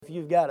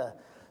you've got a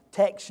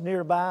text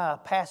nearby, a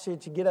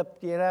passage, get out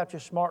your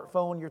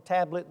smartphone, your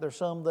tablet. There's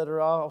some that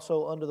are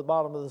also under the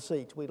bottom of the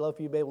seats. We'd love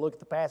for you to be able to look at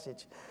the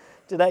passage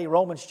today,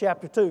 Romans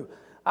chapter 2.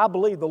 I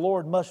believe the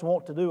Lord must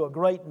want to do a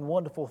great and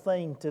wonderful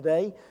thing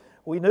today.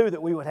 We knew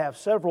that we would have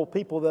several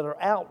people that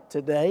are out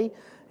today,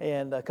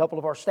 and a couple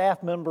of our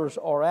staff members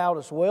are out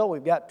as well.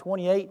 We've got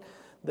 28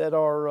 of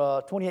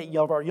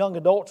our young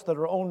adults that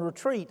are on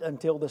retreat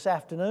until this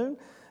afternoon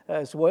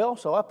as well.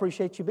 So I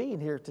appreciate you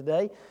being here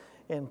today.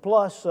 And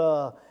plus,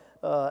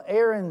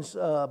 Aaron's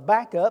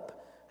backup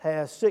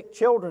has sick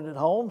children at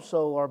home,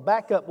 so our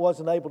backup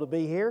wasn't able to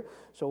be here.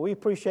 So we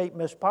appreciate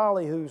Miss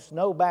Polly, who's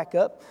no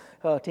backup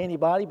to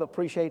anybody, but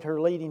appreciate her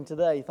leading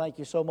today. Thank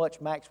you so much.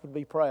 Max would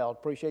be proud.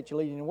 Appreciate you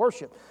leading in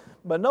worship.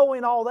 But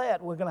knowing all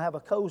that, we're going to have a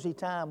cozy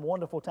time,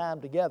 wonderful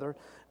time together,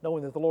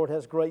 knowing that the Lord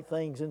has great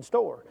things in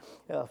store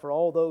for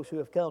all those who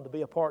have come to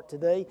be a part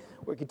today.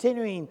 We're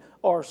continuing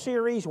our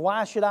series,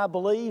 Why Should I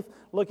Believe?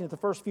 Looking at the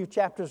first few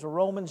chapters of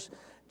Romans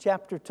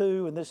chapter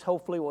 2, and this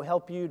hopefully will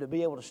help you to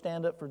be able to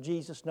stand up for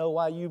Jesus, know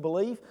why you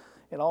believe,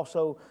 and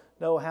also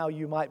know how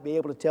you might be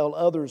able to tell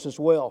others as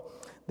well.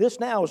 This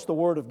now is the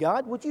Word of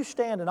God. Would you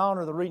stand and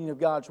honor the reading of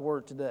God's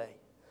Word today?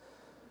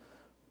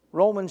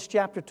 Romans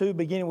chapter 2,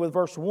 beginning with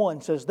verse 1,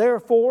 says,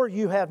 Therefore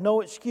you have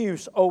no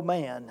excuse, O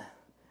man,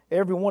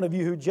 every one of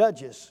you who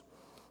judges.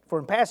 For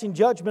in passing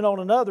judgment on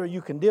another,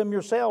 you condemn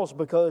yourselves,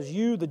 because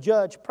you, the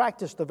judge,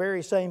 practice the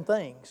very same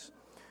things.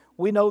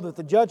 We know that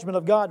the judgment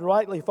of God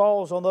rightly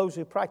falls on those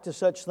who practice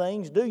such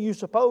things. Do you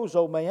suppose,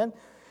 O man,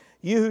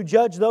 you who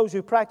judge those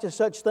who practice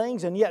such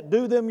things and yet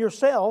do them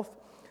yourself,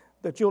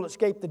 that you'll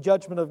escape the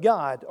judgment of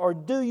God? Or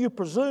do you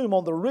presume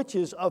on the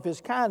riches of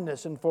His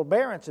kindness and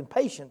forbearance and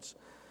patience,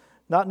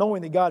 not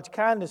knowing that God's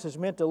kindness is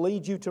meant to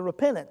lead you to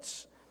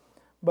repentance?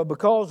 But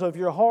because of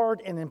your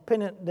hard and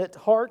impenitent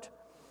heart,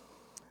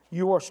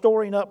 you are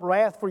storing up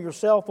wrath for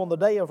yourself on the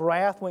day of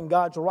wrath, when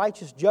God's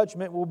righteous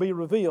judgment will be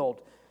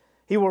revealed.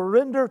 He will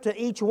render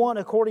to each one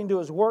according to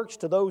his works.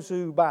 To those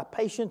who by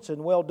patience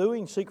and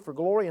well-doing seek for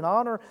glory and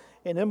honor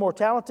and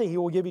immortality, He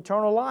will give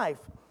eternal life.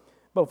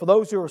 But for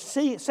those who are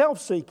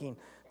self-seeking,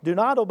 do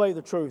not obey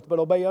the truth, but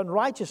obey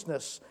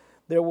unrighteousness,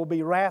 there will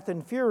be wrath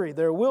and fury.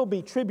 There will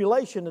be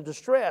tribulation and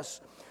distress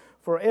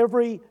for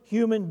every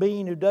human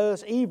being who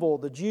does evil,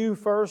 the Jew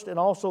first and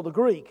also the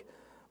Greek.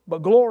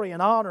 But glory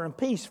and honor and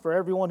peace for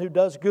everyone who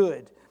does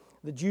good,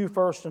 the Jew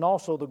first and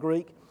also the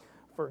Greek.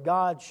 For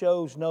God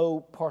shows no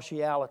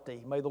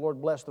partiality. May the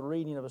Lord bless the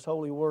reading of His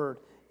holy word,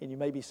 and you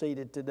may be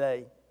seated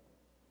today.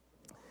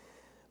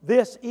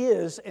 This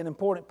is an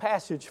important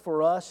passage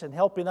for us in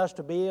helping us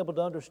to be able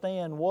to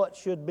understand what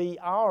should be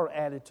our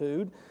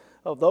attitude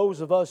of those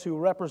of us who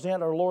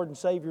represent our Lord and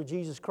Savior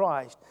Jesus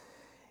Christ.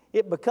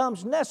 It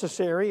becomes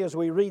necessary as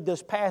we read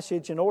this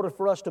passage, in order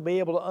for us to be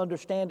able to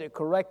understand it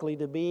correctly,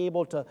 to be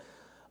able to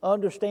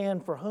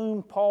understand for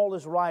whom Paul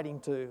is writing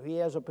to. He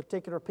has a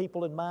particular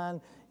people in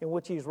mind in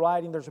which he's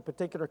writing. There's a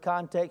particular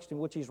context in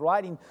which he's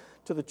writing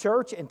to the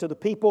church and to the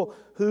people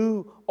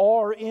who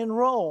are in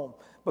Rome.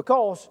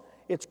 Because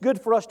it's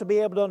good for us to be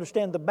able to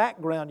understand the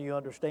background, you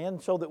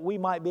understand, so that we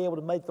might be able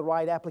to make the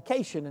right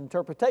application,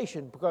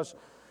 interpretation. Because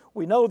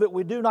we know that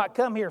we do not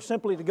come here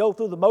simply to go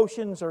through the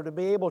motions or to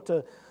be able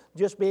to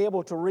just be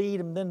able to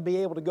read and then be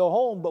able to go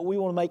home, but we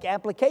want to make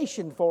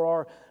application for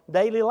our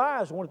daily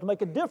lives. We want it to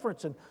make a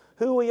difference in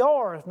who we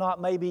are, if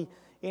not maybe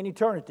in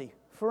eternity.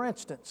 For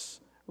instance,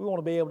 we want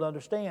to be able to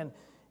understand,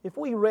 if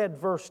we read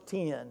verse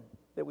 10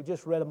 that we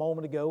just read a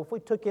moment ago, if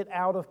we took it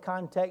out of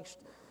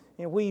context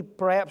and we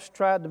perhaps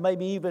tried to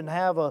maybe even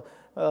have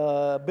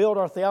build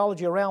our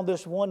theology around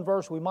this one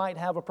verse, we might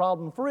have a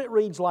problem. For it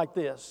reads like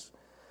this,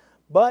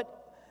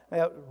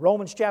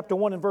 Romans chapter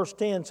 1 and verse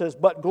 10 says,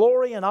 But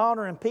glory and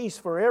honor and peace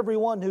for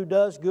everyone who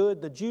does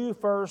good, the Jew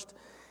first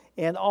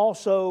and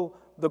also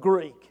the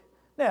Greek.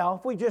 Now,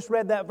 if we just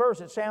read that verse,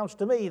 it sounds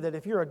to me that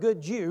if you're a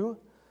good Jew,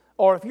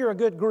 or if you're a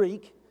good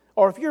Greek,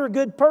 or if you're a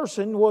good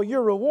person, well,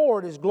 your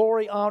reward is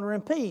glory, honor,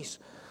 and peace.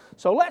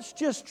 So let's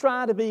just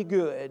try to be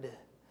good.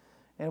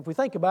 And if we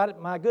think about it,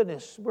 my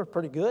goodness, we're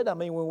pretty good. I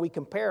mean, when we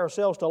compare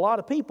ourselves to a lot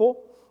of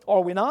people,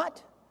 are we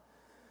not?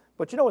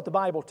 But you know what the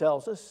Bible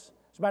tells us?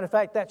 As a matter of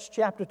fact, that's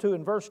chapter 2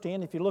 and verse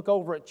 10. If you look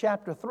over at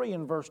chapter 3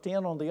 and verse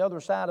 10 on the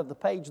other side of the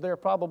page there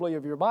probably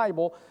of your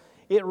Bible,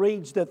 it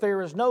reads that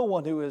there is no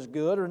one who is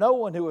good or no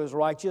one who is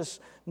righteous,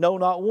 no,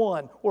 not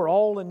one. We're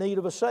all in need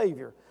of a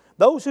Savior.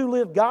 Those who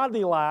live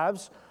godly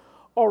lives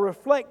or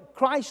reflect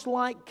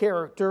Christ-like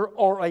character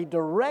are a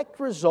direct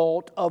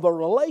result of a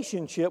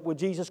relationship with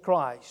Jesus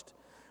Christ.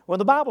 When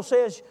the Bible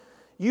says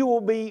you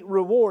will be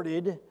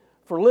rewarded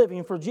for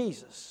living for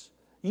Jesus,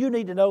 you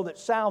need to know that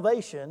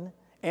salvation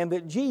and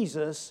that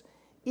Jesus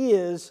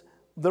is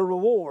the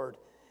reward.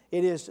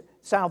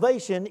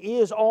 Salvation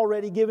is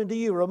already given to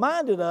you.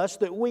 Reminded us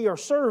that we are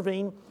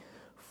serving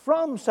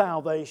from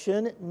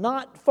salvation,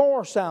 not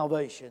for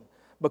salvation.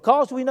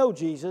 Because we know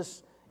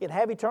Jesus and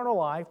have eternal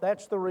life,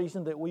 that's the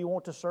reason that we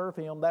want to serve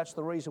Him. That's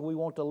the reason we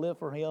want to live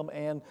for Him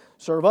and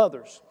serve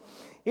others.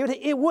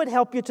 It would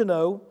help you to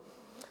know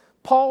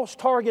Paul's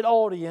target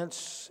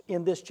audience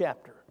in this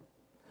chapter.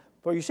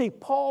 For you see,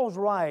 Paul's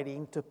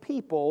writing to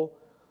people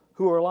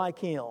who are like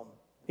him.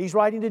 He's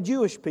writing to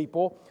Jewish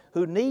people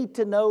who need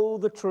to know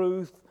the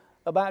truth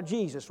about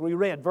Jesus. We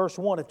read verse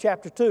 1 of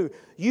chapter 2.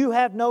 You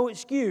have no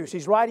excuse.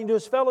 He's writing to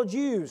his fellow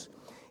Jews.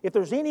 If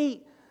there's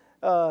any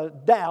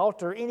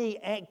doubt or any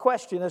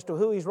question as to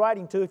who he's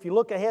writing to, if you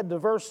look ahead to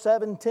verse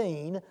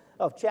 17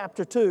 of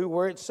chapter 2,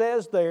 where it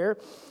says there,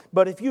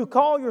 but if you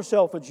call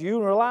yourself a Jew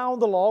and rely on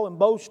the law and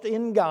boast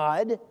in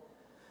God,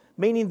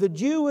 meaning the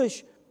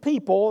Jewish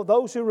people,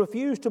 those who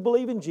refused to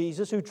believe in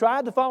Jesus, who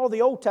tried to follow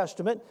the Old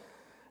Testament,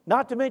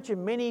 not to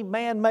mention many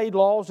man-made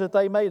laws that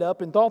they made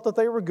up and thought that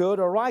they were good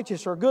or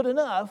righteous or good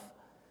enough,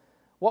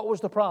 what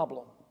was the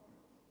problem?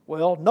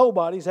 Well,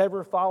 nobody's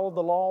ever followed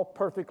the law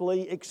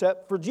perfectly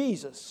except for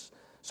Jesus.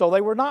 So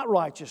they were not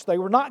righteous. They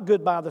were not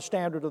good by the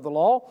standard of the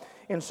law,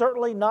 and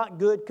certainly not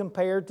good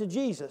compared to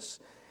Jesus.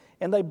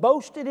 And they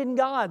boasted in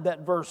God,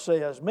 that verse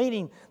says,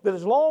 meaning that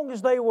as long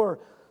as they were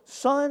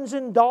sons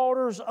and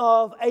daughters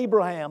of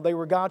Abraham, they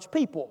were God's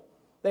people.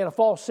 They had a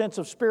false sense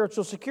of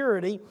spiritual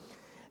security.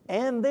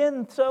 And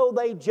then so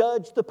they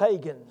judged the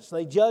pagans.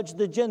 They judged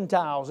the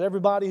Gentiles,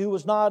 everybody who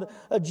was not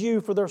a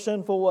Jew, for their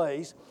sinful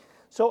ways.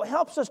 So it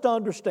helps us to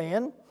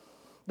understand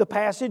the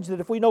passage that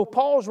if we know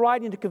Paul's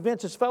writing to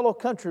convince his fellow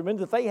countrymen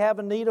that they have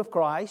a need of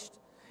Christ,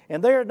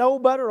 and they are no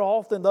better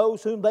off than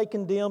those whom they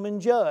condemn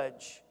and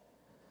judge.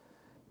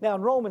 Now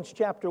in Romans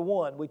chapter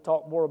 1, we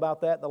talked more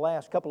about that in the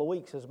last couple of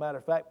weeks. As a matter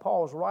of fact,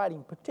 Paul's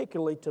writing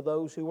particularly to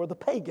those who are the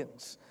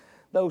pagans,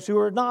 those who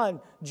are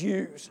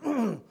non-Jews.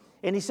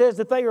 And he says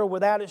that they are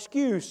without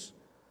excuse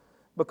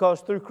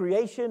because through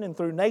creation and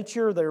through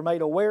nature they're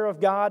made aware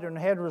of God and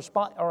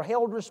are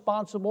held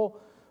responsible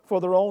for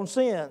their own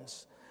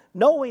sins.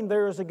 Knowing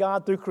there is a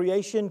God through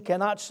creation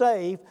cannot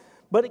save,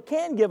 but it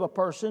can give a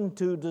person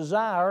to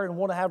desire and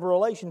want to have a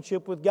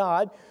relationship with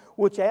God,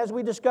 which, as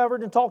we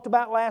discovered and talked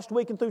about last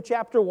week and through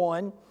chapter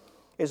 1,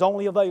 is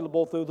only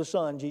available through the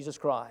Son, Jesus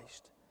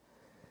Christ.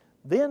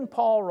 Then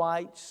Paul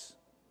writes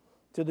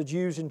to the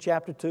Jews in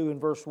chapter 2 and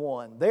verse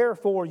 1,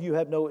 therefore you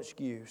have no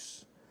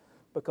excuse,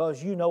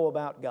 because you know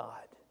about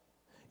God.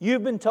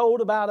 You've been told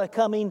about a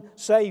coming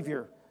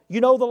Savior. You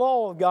know the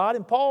law of God,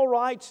 and Paul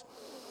writes,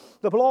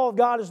 the law of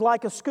God is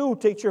like a school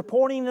teacher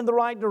pointing in the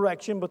right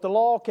direction, but the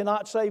law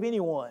cannot save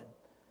anyone.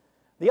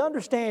 The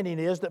understanding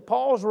is that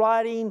Paul's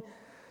writing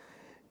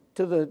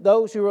to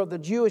those who are the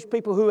Jewish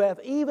people who have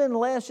even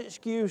less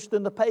excuse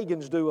than the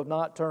pagans do of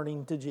not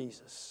turning to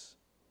Jesus.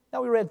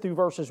 Now we read through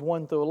verses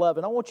 1 through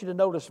 11. I want you to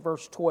notice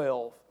verse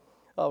 12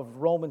 of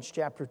Romans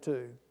chapter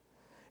 2.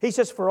 He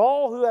says, for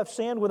all who have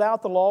sinned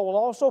without the law will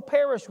also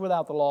perish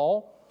without the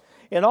law,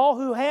 and all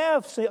who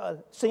have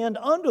sinned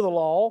under the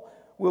law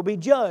will be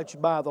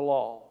judged by the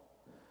law.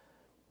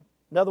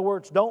 In other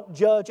words, don't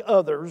judge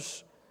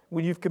others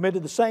when you've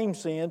committed the same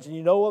sins and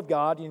you know of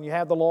God and you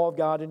have the law of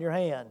God in your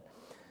hand.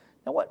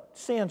 Now what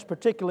sins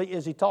particularly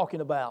is he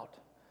talking about?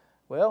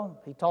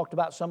 Well, he talked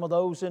about some of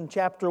those in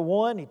chapter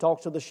 1. He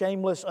talks of the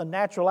shameless,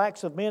 unnatural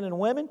acts of men and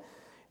women. And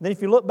then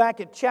if you look back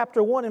at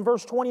chapter 1 and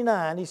verse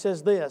 29, he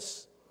says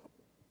this.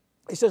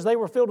 He says, they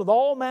were filled with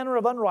all manner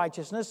of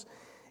unrighteousness,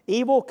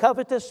 evil,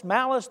 covetous,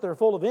 malice. They're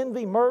full of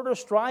envy, murder,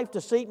 strife,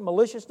 deceit,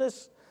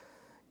 maliciousness,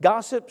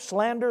 gossip,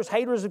 slanders,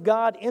 haters of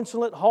God,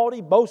 insolent,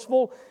 haughty,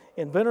 boastful,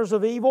 inventors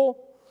of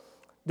evil,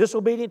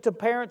 disobedient to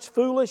parents,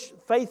 foolish,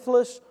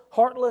 faithless,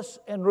 heartless,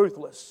 and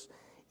ruthless.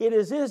 It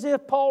is as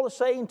if Paul is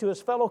saying to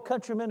his fellow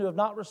countrymen who have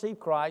not received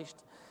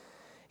Christ,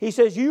 he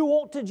says, you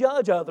want to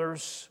judge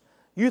others,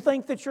 you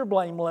think that you're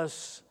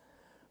blameless,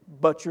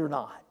 but you're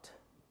not.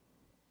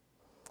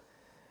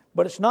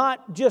 But it's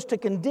not just to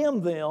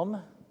condemn them,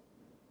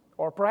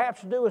 or perhaps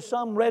to do as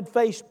some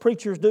red-faced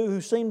preachers do who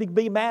seem to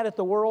be mad at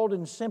the world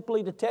and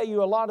simply to tell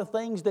you a lot of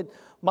things that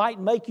might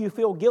make you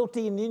feel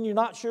guilty and then you're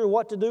not sure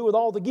what to do with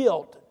all the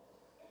guilt.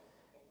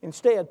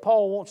 Instead,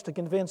 Paul wants to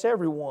convince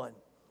everyone,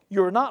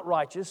 you're not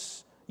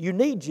righteous. You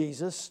need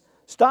Jesus.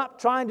 Stop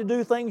trying to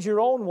do things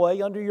your own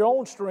way, under your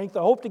own strength,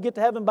 or hope to get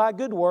to heaven by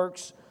good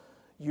works.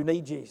 You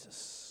need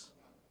Jesus.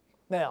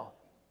 Now,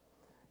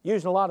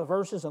 using a lot of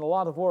verses and a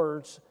lot of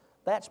words,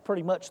 that's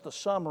pretty much the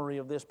summary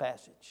of this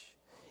passage.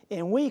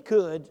 And we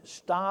could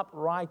stop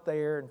right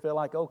there and feel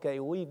like, okay,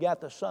 we've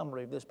got the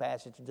summary of this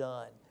passage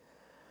done.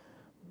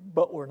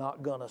 But we're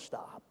not going to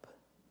stop.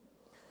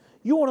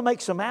 You want to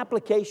make some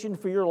application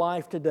for your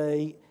life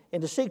today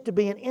and to seek to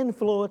be an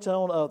influence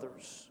on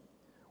others.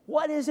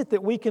 What is it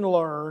that we can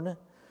learn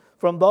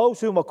from those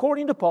whom,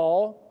 according to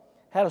Paul,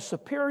 had a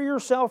superior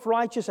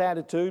self-righteous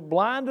attitude,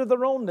 blind to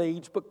their own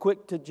needs, but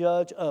quick to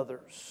judge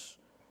others?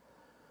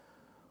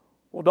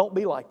 Well, don't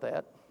be like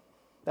that.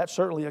 That's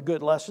certainly a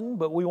good lesson,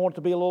 but we want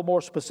to be a little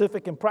more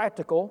specific and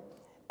practical.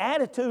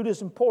 Attitude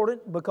is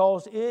important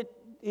because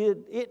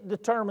it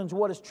determines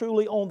what is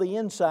truly on the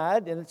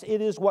inside, and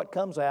it is what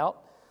comes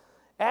out.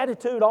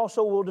 Attitude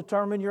also will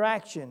determine your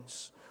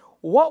actions.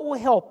 What will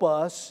help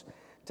us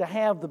to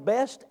have the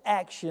best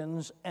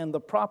actions and the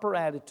proper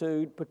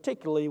attitude,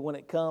 particularly when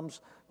it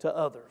comes to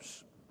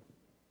others?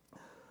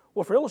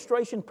 Well, for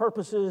illustration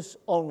purposes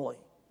only,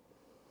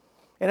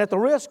 And at the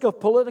risk of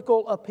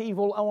political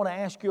upheaval, I want to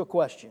ask you a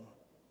question.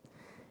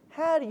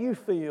 How do you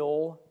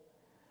feel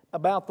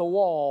about the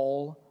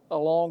wall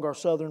along our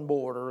southern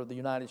border of the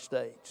United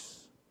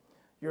States?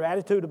 Your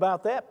attitude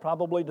about that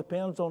probably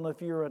depends on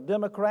if you're a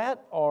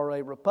Democrat or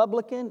a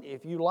Republican,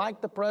 if you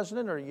like the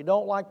president or you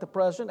don't like the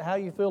president, how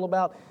you feel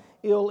about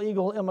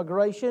illegal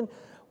immigration,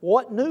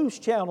 what news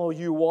channel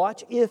you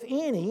watch, if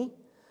any,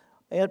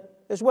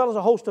 as well as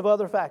a host of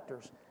other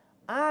factors.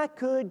 I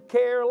could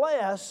care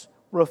less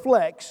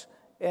reflects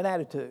an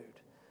attitude.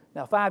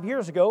 Now, 5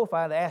 years ago, if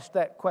I had asked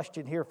that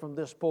question here from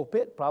this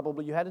pulpit,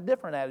 probably you had a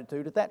different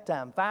attitude at that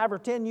time. 5 or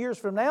 10 years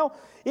from now,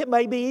 it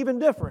may be even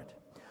different.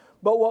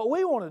 But what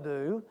we want to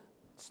do,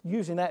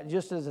 using that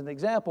just as an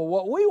example,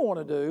 what we want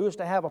to do is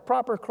to have a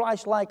proper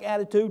Christ-like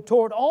attitude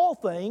toward all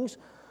things,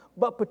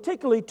 but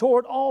particularly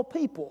toward all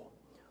people.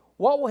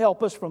 What will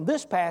help us from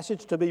this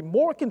passage to be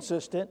more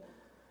consistent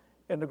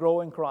and to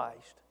grow in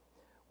Christ?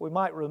 We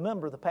might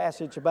remember the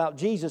passage about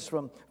Jesus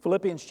from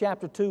Philippians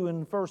chapter 2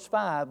 and verse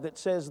 5 that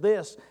says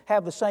this,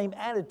 have the same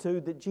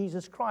attitude that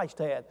Jesus Christ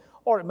had.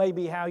 Or it may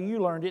be how you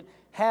learned it,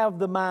 have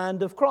the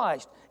mind of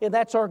Christ. And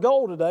that's our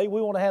goal today.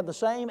 We want to have the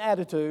same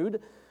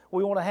attitude.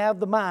 We want to have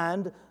the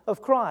mind of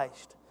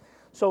Christ.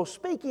 So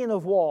speaking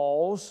of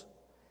walls,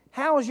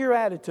 how's your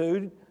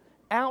attitude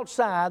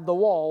outside the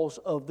walls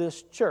of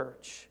this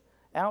church?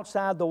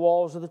 Outside the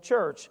walls of the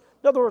church.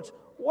 In other words,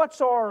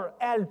 what's our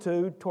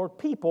attitude toward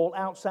people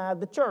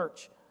outside the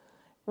church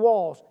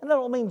walls? And I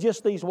don't mean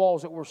just these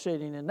walls that we're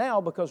sitting in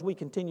now, because we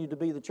continue to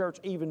be the church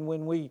even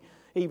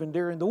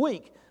during the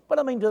week. But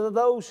I mean to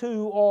those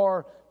who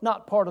are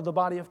not part of the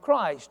body of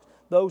Christ,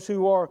 those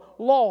who are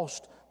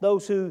lost,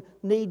 those who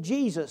need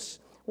Jesus.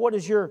 What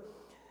is your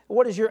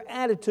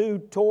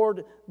attitude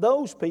toward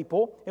those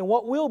people, and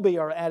what will be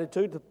our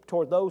attitude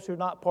toward those who are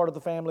not part of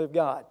the family of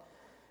God?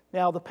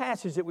 Now, the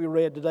passage that we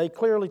read today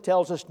clearly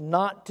tells us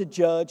not to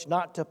judge,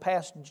 not to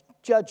pass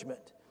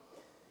judgment.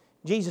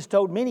 Jesus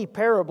told many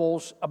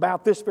parables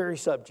about this very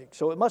subject,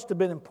 so it must have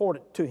been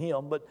important to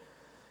him. But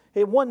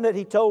one that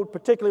he told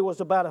particularly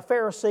was about a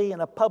Pharisee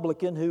and a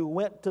publican who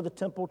went to the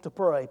temple to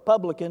pray.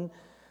 Publican,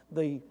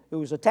 who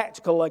was a tax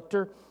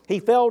collector, he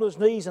fell to his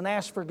knees and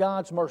asked for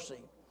God's mercy.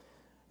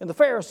 And the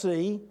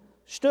Pharisee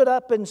stood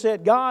up and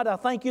said, God, I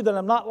thank you that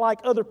I'm not like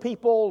other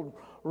people,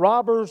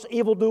 robbers,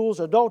 evildoers,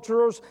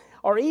 adulterers,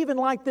 or even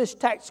like this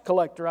tax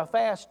collector. I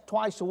fast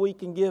twice a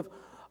week and give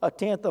a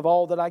tenth of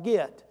all that I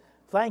get.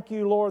 Thank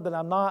you, Lord, that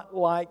I'm not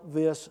like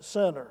this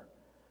sinner.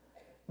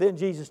 Then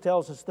Jesus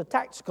tells us the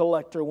tax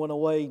collector went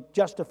away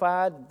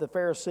justified, the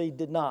Pharisee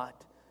did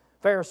not.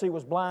 The Pharisee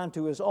was blind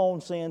to his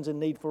own sins and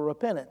need for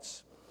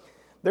repentance.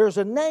 There's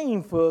a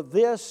name for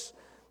this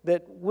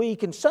that we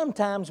can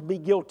sometimes be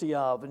guilty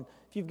of. And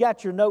if you've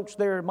got your notes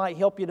there, it might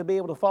help you to be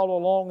able to follow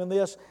along in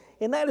this.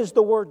 And that is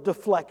the word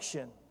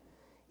deflection.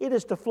 It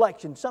is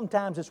deflection.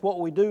 Sometimes it's what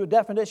we do, a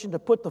definition to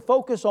put the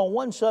focus on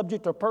one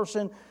subject or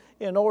person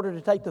in order to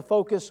take the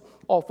focus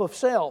off of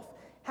self.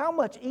 How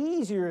much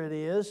easier it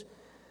is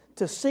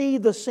to see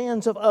the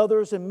sins of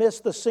others and miss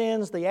the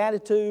sins, the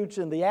attitudes,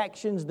 and the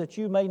actions that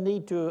you may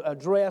need to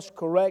address,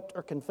 correct,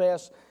 or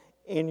confess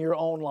in your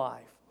own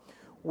life.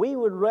 We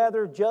would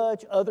rather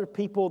judge other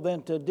people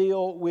than to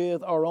deal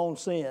with our own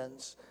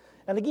sins.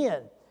 And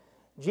again,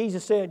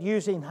 Jesus said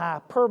using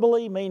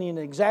hyperbole, meaning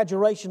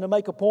exaggeration to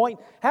make a point.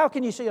 How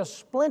can you see a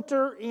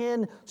splinter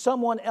in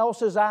someone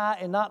else's eye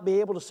and not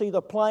be able to see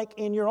the plank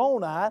in your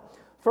own eye?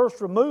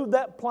 First, remove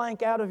that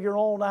plank out of your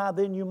own eye,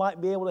 then you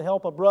might be able to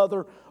help a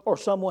brother or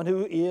someone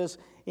who is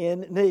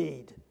in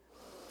need.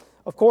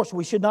 Of course,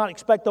 we should not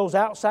expect those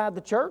outside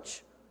the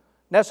church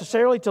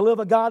necessarily to live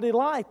a godly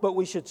life, but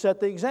we should set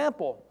the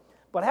example.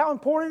 But how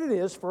important it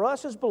is for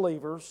us as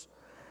believers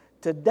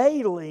to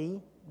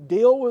daily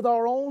deal with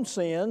our own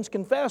sins,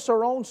 confess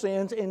our own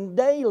sins, and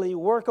daily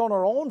work on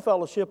our own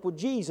fellowship with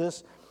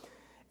Jesus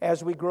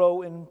as we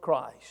grow in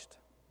Christ.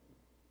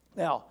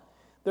 Now,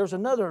 there's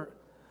another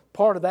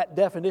part of that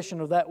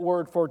definition of that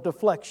word for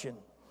deflection.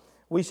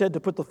 We said to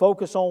put the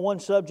focus on one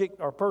subject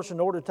or person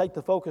in order to take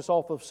the focus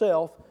off of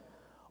self,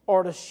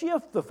 or to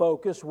shift the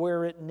focus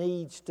where it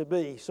needs to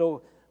be.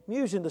 So I'm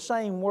using the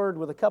same word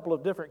with a couple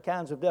of different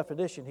kinds of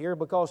definition here,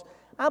 because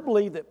I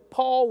believe that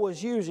Paul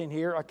was using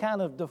here a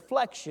kind of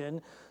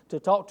deflection to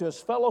talk to his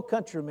fellow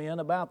countrymen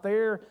about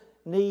their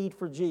need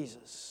for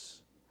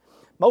Jesus.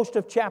 Most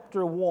of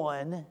chapter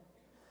 1,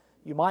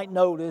 you might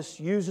notice,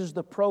 uses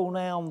the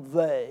pronoun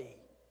they.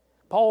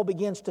 Paul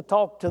begins to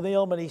talk to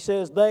them and he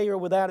says they are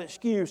without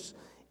excuse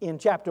in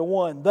chapter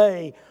 1.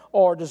 They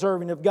are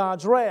deserving of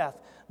God's wrath.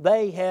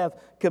 They have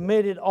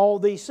committed all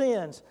these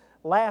sins.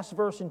 Last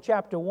verse in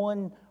chapter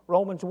 1,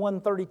 Romans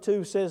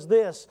 1:32 says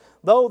this,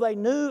 though they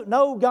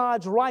know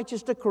God's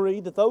righteous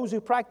decree that those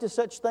who practice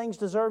such things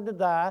deserve to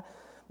die,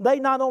 they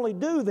not only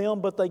do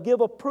them, but they give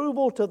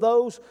approval to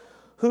those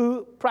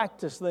who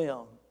practice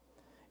them.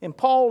 And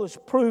Paul is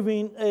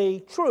proving a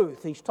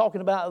truth. He's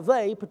talking about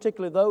they,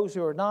 particularly those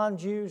who are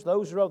non-Jews,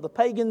 those who are of the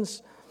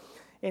pagans.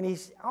 And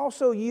he's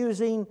also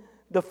using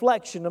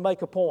deflection to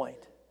make a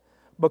point.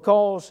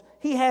 because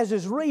he has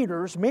his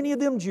readers, many of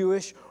them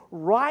Jewish,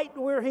 right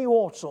where he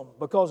wants them.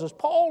 Because as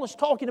Paul is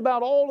talking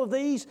about all of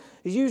these,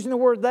 he's using the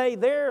word they,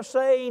 they're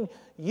saying,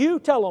 you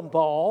tell them,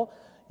 Paul,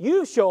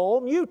 you show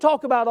them, you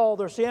talk about all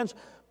their sins,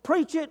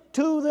 preach it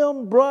to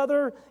them,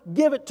 brother,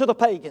 give it to the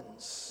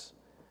pagans.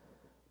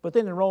 But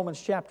then in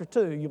Romans chapter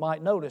 2, you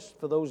might notice,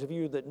 for those of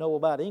you that know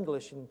about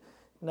English, and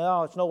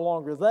now it's no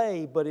longer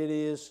they, but it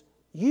is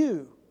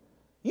you.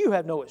 You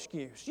have no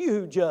excuse. You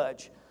who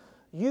judge.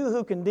 You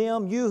who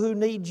condemn. You who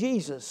need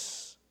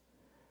Jesus.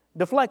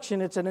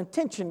 Deflection, it's an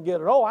intention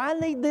getter. Oh, I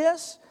need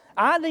this.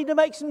 I need to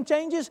make some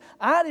changes.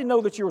 I didn't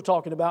know that you were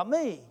talking about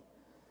me.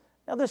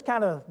 Now, this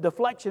kind of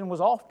deflection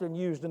was often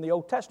used in the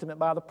Old Testament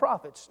by the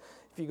prophets.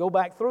 If you go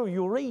back through,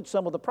 you'll read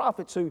some of the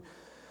prophets who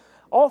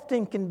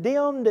often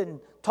condemned and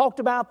talked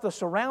about the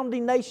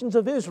surrounding nations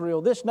of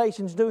Israel. This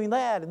nation's doing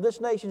that, and this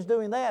nation's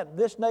doing that.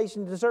 This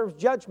nation deserves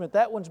judgment.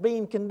 That one's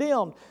being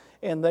condemned.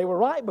 And they were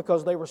right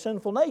because they were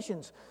sinful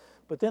nations.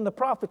 But then the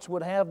prophets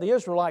would have the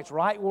Israelites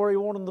right where he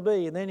wanted them to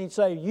be. And then he'd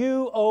say,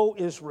 you, O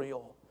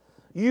Israel,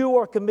 you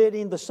are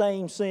committing the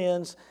same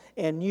sins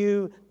and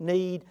you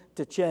need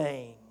to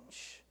change.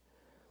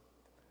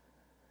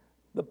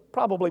 The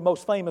probably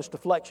most famous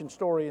deflection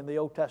story in the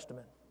Old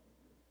Testament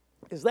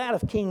is that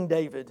of King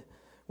David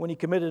when he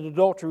committed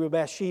adultery with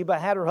Bathsheba,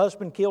 had her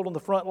husband killed on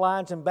the front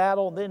lines in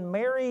battle, and then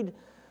married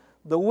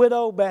the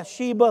widow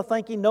Bathsheba,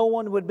 thinking no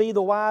one would be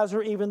the wiser,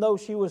 even though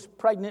she was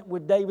pregnant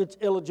with David's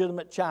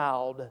illegitimate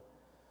child.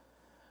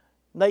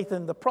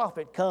 Nathan the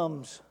prophet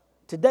comes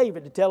to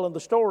David to tell him the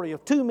story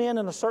of two men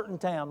in a certain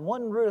town.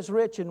 One was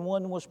rich and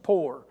one was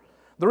poor.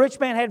 The rich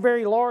man had a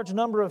very large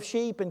number of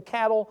sheep and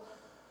cattle.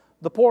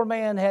 The poor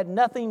man had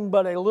nothing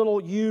but a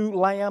little ewe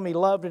lamb he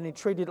loved, and he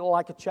treated it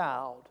like a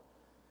child.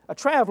 A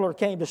traveler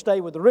came to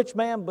stay with the rich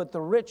man, but the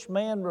rich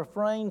man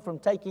refrained from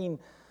taking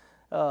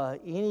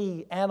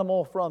any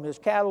animal from his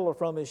cattle or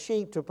from his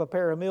sheep to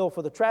prepare a meal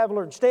for the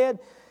traveler. Instead,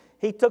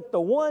 he took the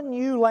one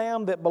ewe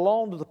lamb that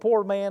belonged to the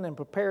poor man and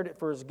prepared it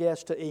for his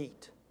guest to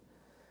eat.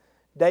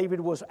 David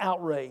was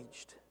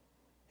outraged.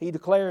 He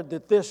declared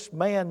that this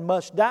man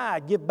must die,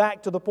 give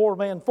back to the poor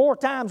man 4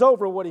 times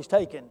over what he's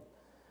taken.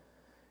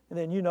 And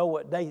then you know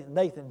what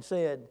Nathan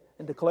said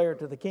and declared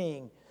to the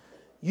king.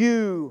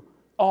 You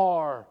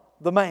are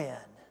the man.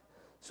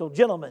 So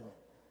gentlemen,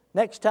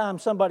 next time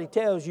somebody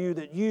tells you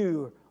that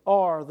you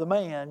are the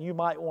man, you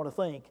might want to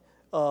think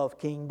of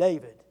King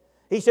David.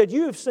 He said,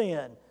 you have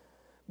sinned.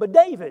 But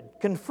David,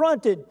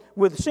 confronted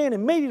with sin,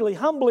 immediately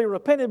humbly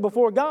repented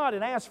before God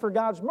and asked for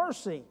God's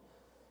mercy.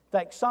 In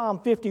fact, Psalm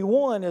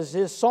 51 is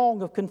his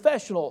song of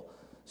confessional.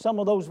 Some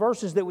of those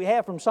verses that we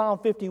have from Psalm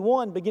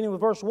 51, beginning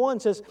with verse 1,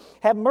 says,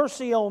 have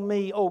mercy on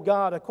me, O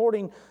God,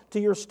 according to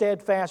your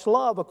steadfast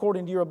love,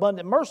 according to your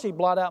abundant mercy,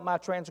 blot out my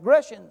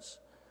transgressions.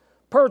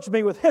 Purge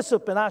me with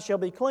hyssop, and I shall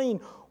be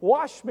clean.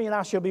 Wash me, and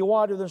I shall be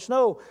whiter than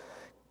snow.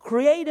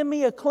 Create in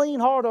me a clean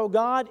heart, O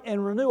God,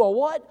 and renew a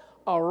what?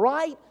 A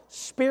right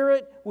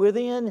spirit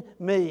within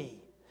me.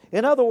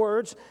 In other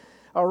words,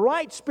 a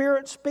right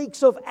spirit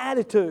speaks of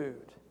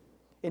attitude.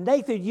 And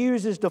Nathan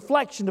uses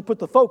deflection to put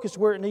the focus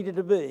where it needed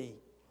to be.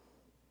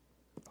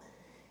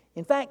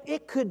 In fact,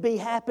 it could be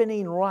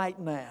happening right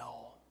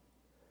now.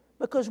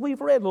 Because we've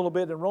read a little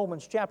bit in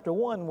Romans chapter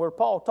 1 where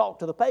Paul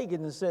talked to the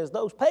pagans and says,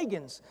 those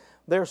pagans,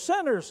 they're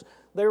sinners.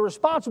 They're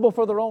responsible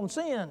for their own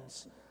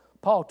sins.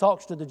 Paul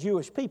talks to the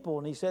Jewish people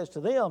and he says to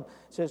them,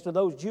 says to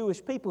those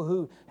Jewish people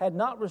who had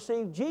not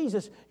received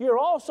Jesus, you're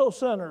also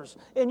sinners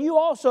and you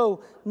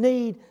also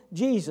need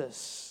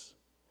Jesus.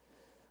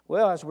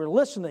 Well, as we're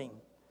listening,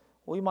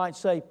 we might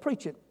say,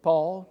 preach it,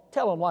 Paul.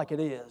 Tell them like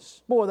it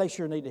is. Boy, they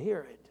sure need to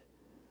hear it.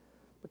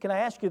 But can I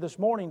ask you this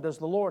morning, does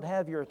the Lord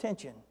have your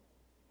attention?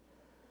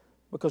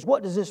 Because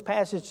what does this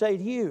passage say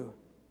to you?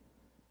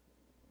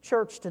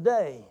 Church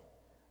today,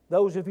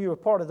 those of you who are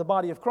part of the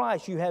body of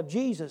Christ, you have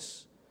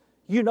Jesus.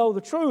 You know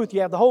the truth.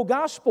 You have the whole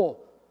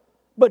gospel.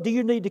 But do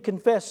you need to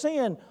confess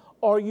sin?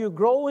 Are you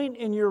growing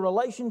in your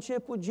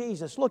relationship with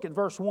Jesus? Look at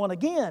verse 1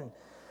 again.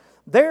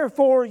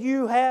 Therefore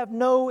you have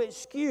no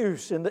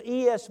excuse. In the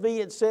ESV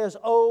it says,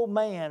 oh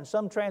man.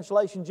 Some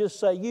translations just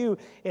say you,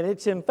 and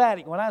it's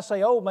emphatic. When I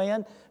say oh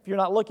man, if you're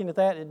not looking at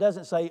that, it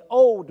doesn't say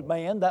old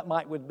man. That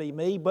would be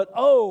me. But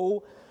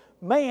oh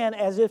man,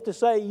 as if to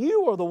say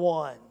you are the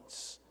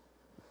ones.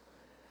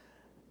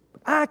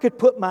 I could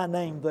put my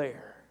name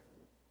there.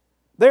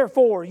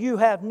 Therefore, you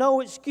have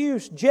no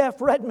excuse,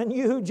 Jeff Redmond,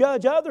 you who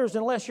judge others,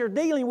 unless you're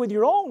dealing with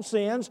your own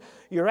sins.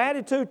 Your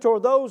attitude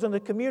toward those in the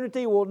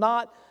community will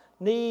not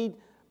be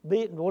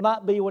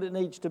what it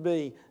needs to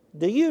be.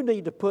 Do you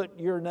need to put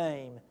your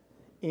name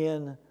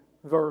in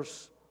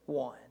verse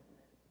 1?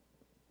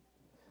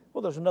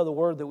 Well, there's another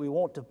word that we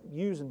want to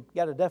use and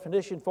got a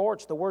definition for.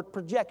 It's the word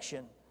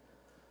projection.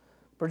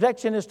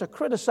 Projection is to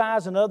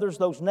criticize in others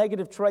those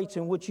negative traits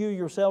in which you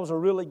yourselves are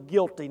really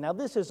guilty. Now,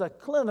 this is a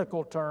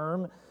clinical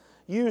term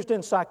used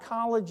in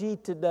psychology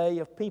today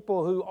of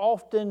people who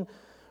often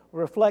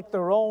reflect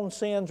their own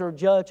sins or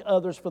judge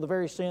others for the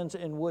very sins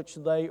in which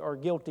they are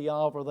guilty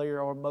of or they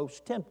are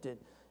most tempted.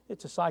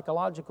 It's a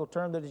psychological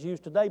term that is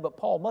used today, but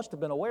Paul must have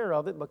been aware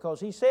of it because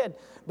he said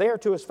there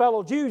to his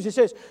fellow Jews, he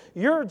says,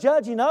 you're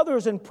judging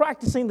others and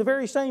practicing the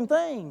very same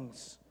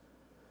things.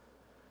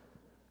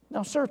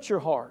 Now search your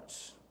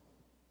hearts.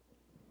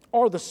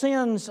 Are the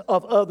sins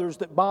of others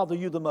that bother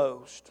you the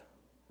most?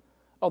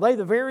 Are they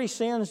the very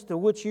sins to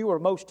which you are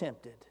most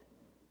tempted?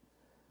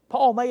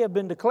 Paul may have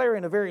been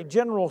declaring a very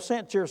general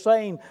sense here,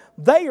 saying,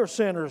 they are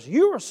sinners,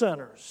 you are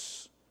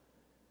sinners.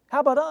 How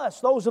about us,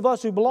 those of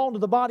us who belong to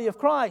the body of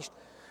Christ?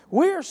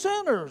 We're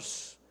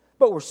sinners,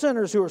 but we're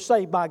sinners who are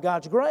saved by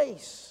God's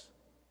grace.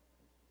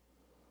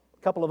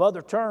 A couple of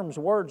other terms,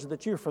 words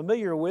that you're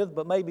familiar with,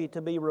 but maybe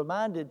to be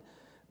reminded,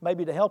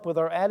 maybe to help with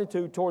our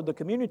attitude toward the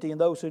community and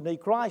those who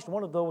need Christ.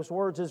 One of those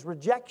words is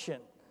rejection.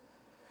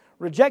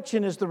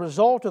 Rejection is the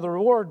result of the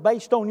reward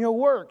based on your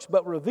works,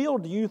 but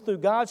revealed to you through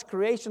God's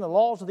creation and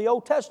laws of the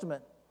Old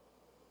Testament.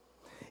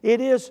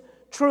 It is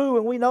true,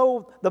 and we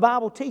know the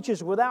Bible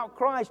teaches without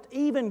Christ,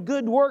 even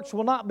good works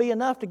will not be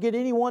enough to get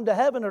anyone to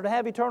heaven or to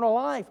have eternal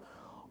life.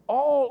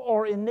 All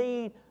are in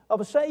need of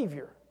a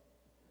Savior.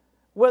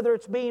 Whether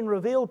it's being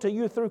revealed to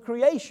you through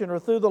creation or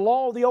through the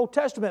law of the Old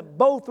Testament,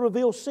 both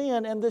reveal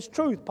sin and this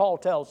truth, Paul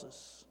tells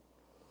us.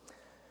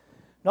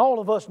 Now, all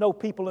of us know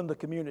people in the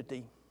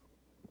community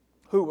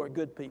who are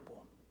good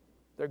people.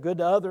 They're good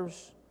to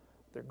others.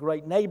 They're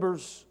great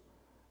neighbors.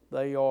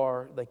 They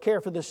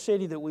care for the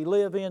city that we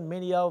live in.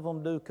 Many of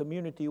them do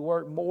community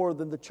work more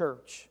than the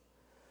church.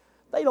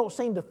 They don't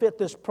seem to fit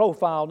this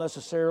profile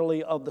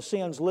necessarily of the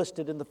sins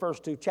listed in the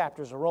first 2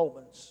 chapters of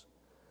Romans.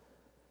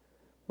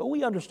 But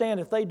we understand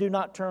if they do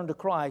not turn to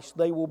Christ,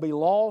 they will be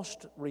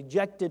lost,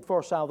 rejected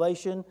for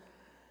salvation,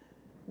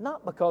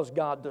 not because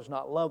God does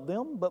not love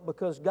them, but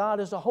because God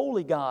is a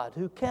holy God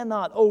who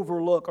cannot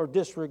overlook or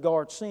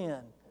disregard sin.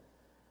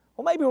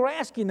 Well, maybe we're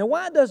asking, now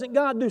why doesn't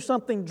God do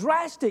something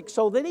drastic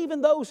so that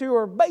even those who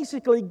are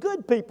basically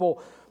good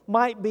people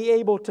might be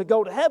able to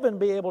go to heaven,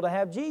 be able to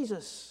have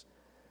Jesus?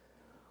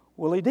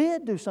 Well, He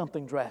did do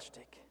something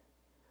drastic.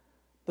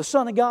 The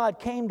Son of God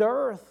came to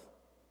earth.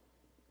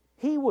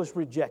 He was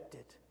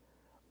rejected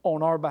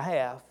on our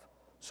behalf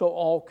so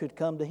all could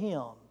come to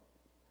Him.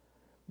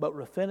 But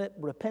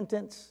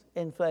repentance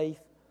and faith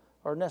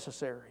are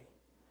necessary.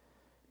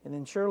 And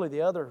then surely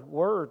the other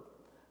word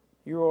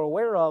you are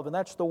aware of, and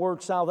that's the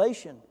word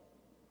salvation.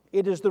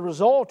 It is the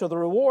result of the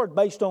reward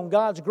based on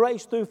God's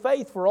grace through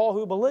faith for all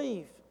who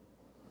believe.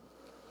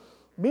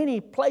 Many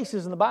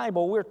places in the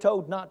Bible we're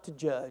told not to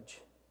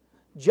judge.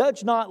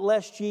 Judge not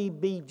lest ye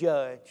be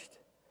judged.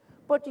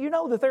 But you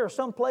know that there are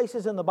some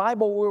places in the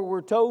Bible where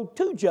we're told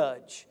to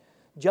judge.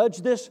 Judge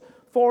this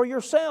for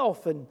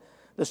yourself, and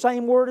the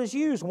same word is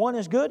used. One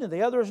is good and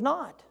the other is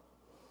not.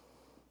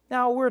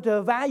 Now, we're to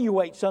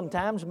evaluate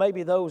sometimes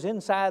maybe those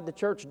inside the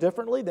church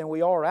differently than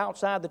we are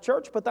outside the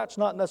church, but that's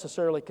not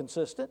necessarily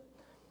consistent.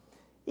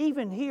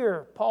 Even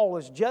here, Paul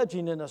is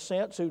judging in a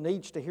sense who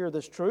needs to hear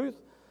this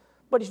truth,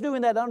 but he's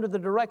doing that under the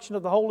direction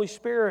of the Holy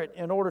Spirit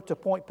in order to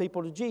point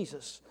people to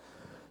Jesus.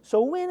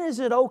 So when is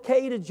it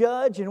okay to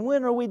judge and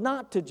when are we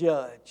not to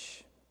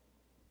judge?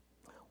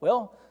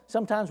 Well,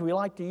 sometimes we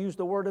like to use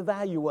the word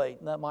evaluate,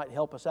 and that might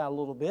help us out a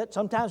little bit.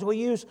 Sometimes we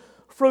use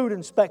fruit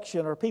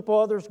inspection, or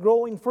others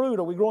growing fruit.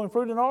 Are we growing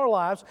fruit in our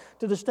lives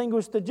to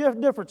distinguish the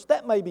difference?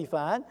 That may be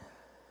fine.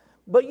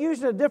 But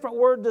using a different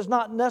word does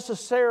not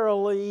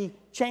necessarily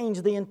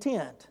change the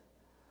intent,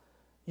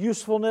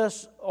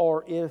 usefulness,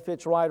 or if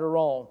it's right or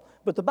wrong.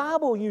 But the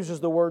Bible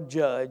uses the word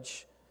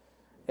judge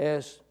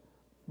as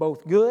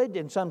both good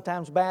and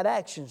sometimes bad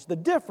actions. The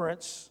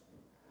difference,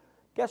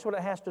 guess what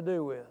it has to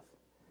do with?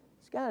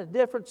 It's got a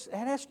difference. It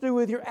has to do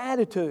with your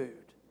attitude.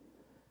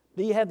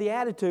 Do you have the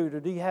attitude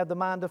or do you have the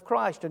mind of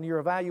Christ in your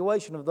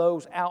evaluation of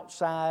those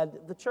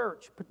outside the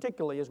church,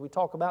 particularly as we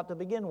talk about to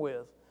begin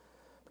with?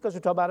 Because we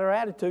talk about our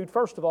attitude,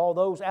 first of all,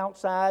 those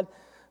outside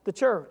the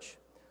church.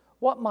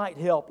 What might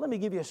help? Let me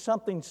give you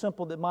something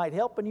simple that might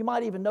help, and you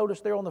might even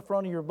notice there on the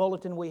front of your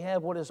bulletin we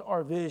have what is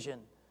our vision.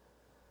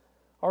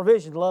 Our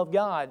vision, love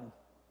God,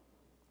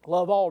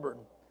 love Auburn,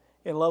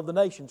 and love the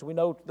nations. We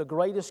know the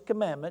greatest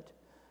commandment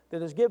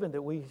that is given,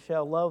 that we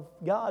shall love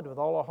God with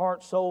all our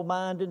heart, soul,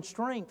 mind, and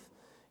strength.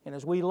 And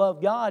as we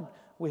love God,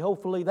 we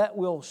hopefully that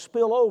will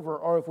spill over,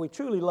 or if we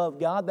truly love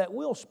God, that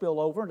will spill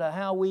over into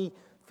how we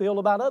feel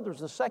about others.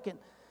 The second,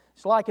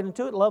 it's likened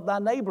to it, love thy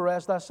neighbor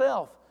as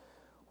thyself.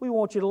 We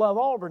want you to love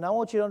Auburn. I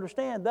want you to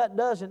understand that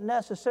doesn't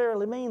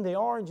necessarily mean the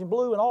orange and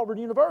blue in Auburn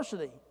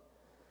University.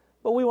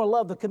 But we want to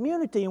love the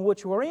community in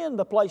which we're in,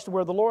 the place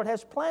where the Lord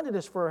has planted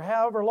us for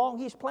however long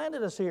He's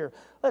planted us here.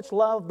 Let's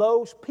love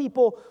those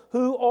people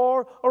who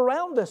are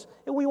around us.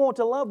 And we want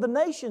to love the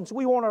nations.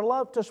 We want our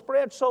love to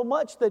spread so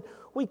much that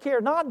we care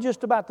not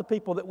just about the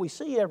people that we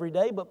see every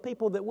day, but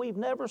people that we've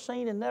never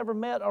seen and never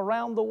met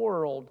around the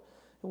world.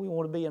 And we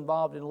want to be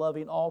involved in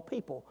loving all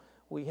people.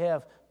 We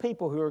have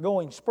people who are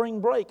going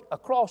spring break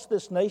across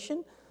this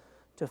nation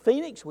to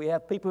Phoenix. We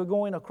have people who are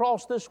going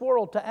across this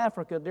world to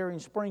Africa during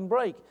spring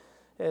break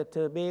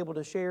to be able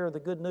to share the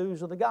good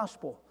news of the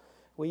gospel.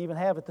 We even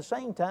have at the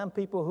same time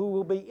people who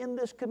will be in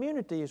this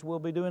community as we'll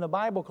be doing a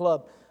Bible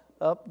club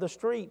up the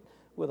street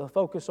with a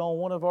focus on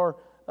one of our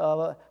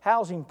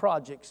housing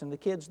projects and the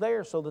kids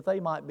there so that they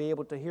might be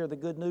able to hear the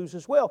good news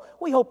as well.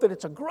 We hope that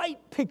it's a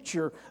great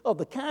picture of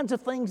the kinds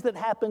of things that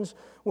happens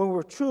when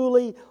we're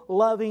truly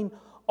loving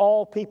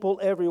all people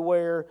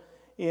everywhere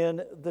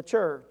in the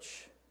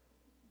church.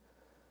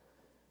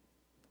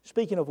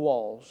 Speaking of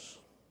walls,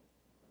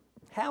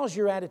 how's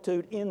your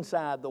attitude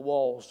inside the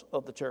walls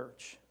of the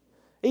church?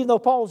 Even though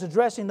Paul is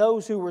addressing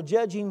those who were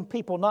judging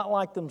people not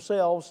like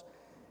themselves,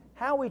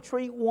 how we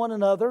treat one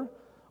another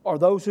or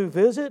those who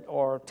visit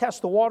or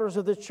test the waters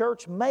of the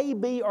church may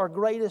be our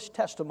greatest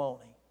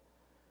testimony.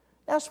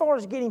 As far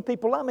as getting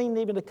people, I mean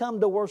even to come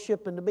to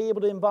worship and to be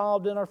able to be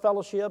involved in our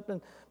fellowship and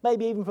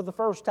maybe even for the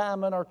first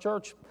time in our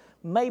church,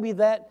 maybe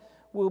that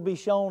will be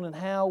shown in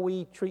how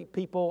we treat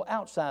people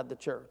outside the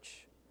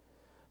church.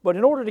 But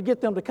in order to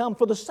get them to come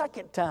for the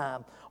second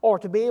time or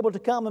to be able to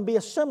come and be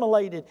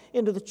assimilated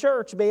into the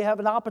church, have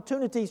an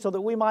opportunity so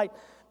that we might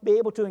be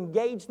able to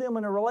engage them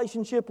in a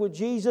relationship with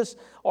Jesus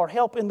or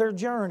help in their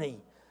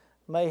journey,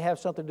 may have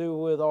something to do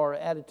with our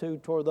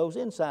attitude toward those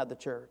inside the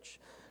church.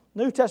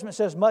 New Testament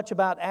says much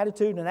about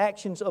attitude and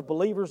actions of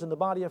believers in the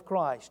body of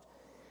Christ.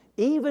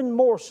 Even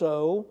more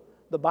so,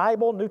 the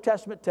Bible, New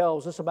Testament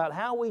tells us about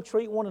how we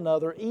treat one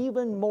another,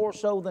 even more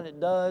so than it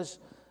does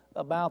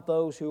about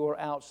those who are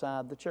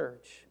outside the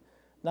church.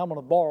 Now I'm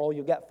going to borrow,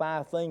 you've got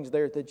 5 things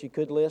there that you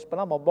could list, but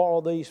I'm going to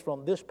borrow these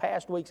from this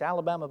past week's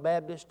Alabama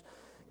Baptist.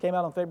 Came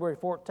out on February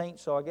 14th,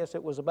 so I guess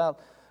it was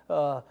about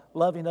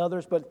loving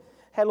others, but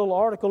had a little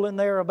article in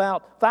there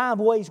about 5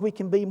 ways we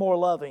can be more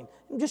loving.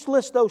 And just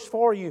list those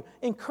for you.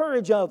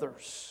 Encourage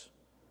others.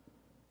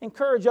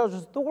 Encourage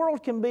others. The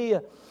world can be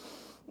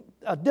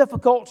a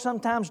difficult,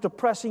 sometimes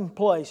depressing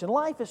place, and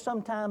life is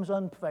sometimes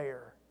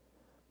unfair.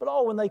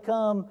 But when they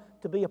come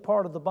to be a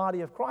part of the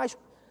body of Christ,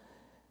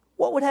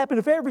 what would happen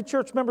if every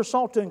church member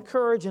sought to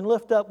encourage and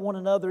lift up one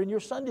another in your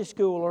Sunday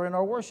school or in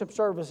our worship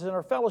services, in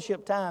our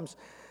fellowship times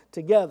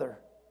together?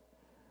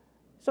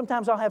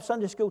 Sometimes I'll have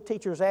Sunday school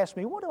teachers ask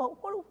me, what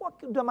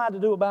am I to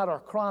do about our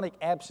chronic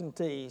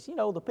absentees? You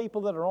know, the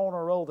people that are on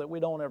our roll that we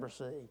don't ever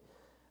see.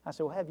 I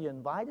say, well, have you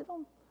invited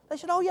them? They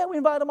said, oh, yeah, we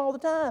invite them all the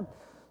time.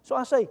 So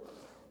I say,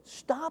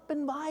 stop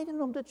inviting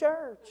them to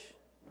church.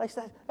 They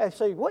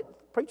say,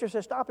 what? Preacher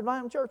says, stop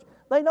inviting them to church.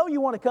 They know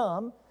you want to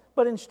come,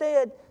 but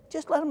instead,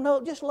 just let them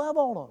know, just love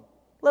on them.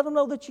 Let them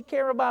know that you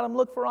care about them.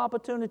 Look for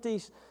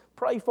opportunities.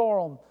 Pray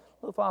for them.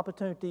 Look for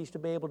opportunities to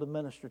be able to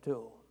minister to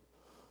them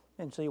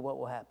and see what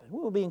will happen. We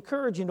will be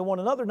encouraging to one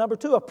another. Number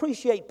 2,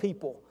 appreciate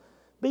people.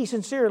 Be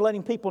sincere in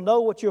letting people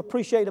know what you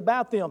appreciate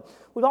about them.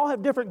 We all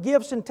have different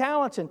gifts and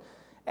talents, and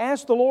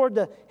ask the Lord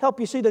to help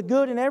you see the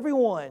good in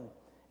everyone.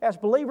 As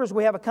believers,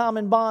 we have a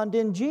common bond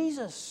in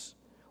Jesus.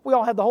 We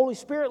all have the Holy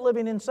Spirit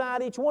living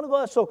inside each one of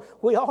us, so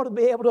we ought to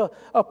be able to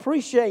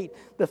appreciate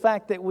the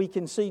fact that we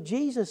can see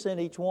Jesus in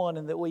each one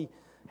and that we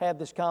have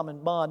this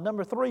common bond.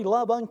 Number 3,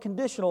 love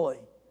unconditionally.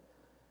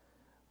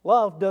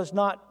 Love does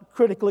not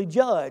critically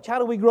judge. How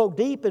do we grow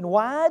deep and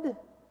wide?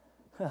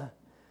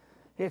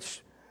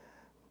 It's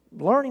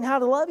learning how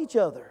to love each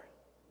other.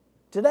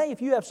 Today,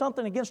 if you have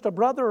something against a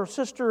brother or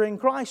sister in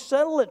Christ,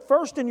 settle it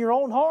first in your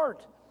own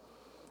heart.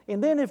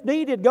 And then if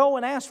needed, go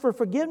and ask for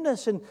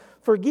forgiveness and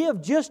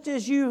forgive just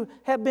as you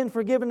have been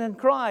forgiven in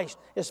Christ.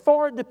 As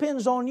far as it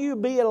depends on you,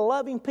 be at a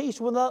loving peace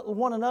with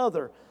one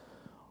another.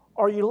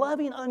 Are you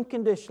loving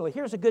unconditionally?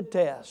 Here's a good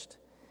test.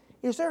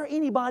 Is there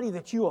anybody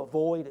that you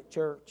avoid at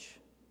church?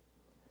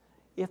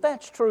 If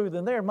that's true,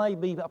 then there may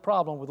be a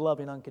problem with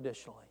loving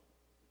unconditionally.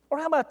 Or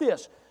how about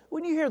this?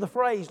 When you hear the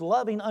phrase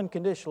loving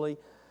unconditionally,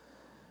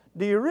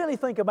 do you really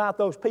think about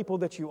those people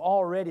that you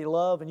already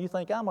love and you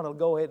think, I'm going to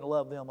go ahead and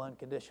love them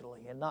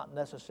unconditionally and not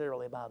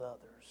necessarily about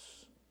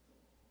others?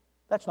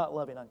 That's not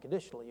loving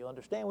unconditionally. You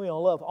understand? We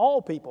don't love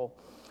all people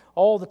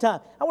all the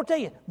time. I want to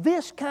tell you,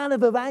 this kind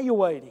of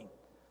evaluating,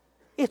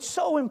 it's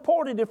so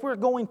important if we're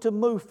going to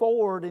move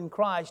forward in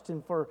Christ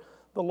and for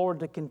the Lord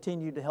to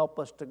continue to help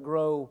us to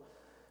grow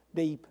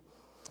deep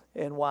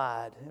and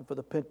wide and for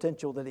the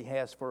potential that He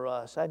has for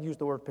us. I'd used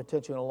the word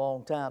potential in a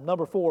long time.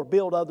 Number 4,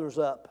 build others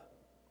up.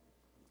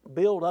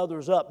 Build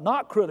others up.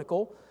 Not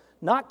critical,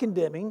 not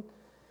condemning.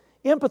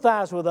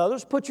 Empathize with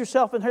others. Put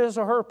yourself in his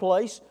or her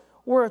place.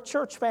 We're a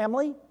church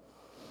family.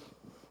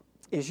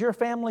 Is your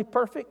family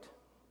perfect?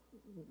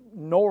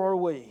 Nor are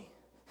we.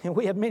 And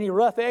we have many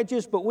rough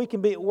edges, but we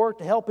can be at work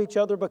to help each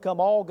other become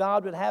all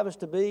God would have us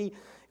to be.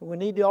 And we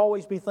need to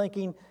always be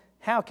thinking,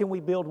 how can we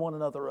build one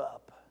another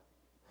up?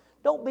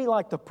 Don't be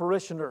like the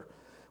parishioner.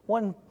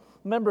 One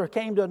member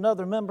came to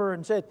another member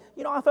and said,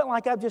 I felt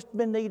like I've just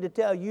been needed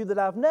to tell you that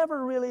I've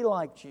never really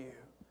liked you.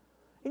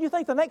 And you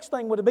think the next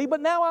thing would be,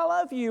 but now I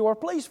love you, or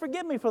please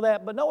forgive me for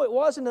that. But no, it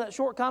wasn't. In that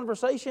short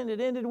conversation,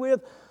 it ended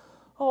with,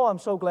 oh, I'm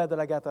so glad that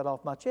I got that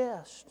off my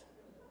chest.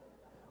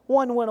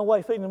 One went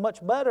away feeling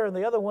much better, and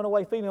the other went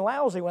away feeling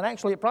lousy, when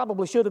actually it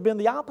probably should have been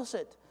the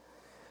opposite.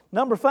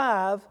 Number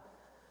 5,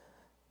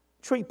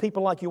 treat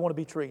people like you want to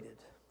be treated.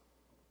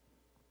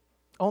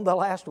 On the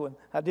last one,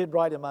 I did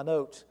write in my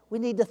notes, we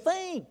need to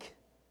thank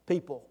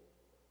people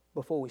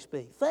before we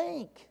speak.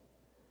 Thank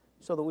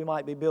so that we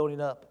might be building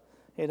up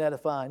and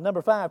edifying.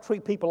 Number 5,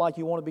 treat people like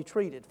you want to be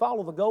treated.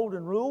 Follow the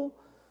golden rule,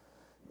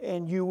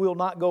 and you will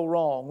not go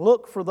wrong.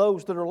 Look for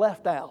those that are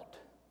left out.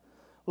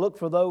 Look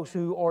for those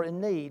who are in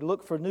need.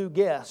 Look for new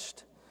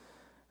guests.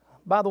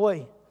 By the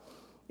way,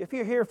 if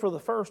you're here for the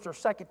first or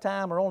second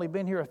time or only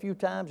been here a few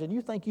times and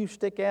you think you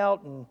stick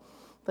out and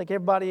think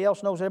everybody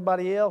else knows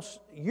everybody else,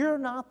 you're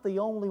not the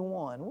only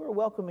one. We're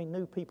welcoming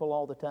new people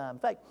all the time. In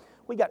fact,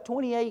 we got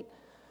 28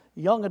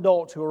 young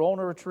adults who are on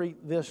a retreat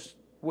this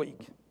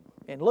week.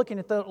 And looking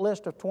at the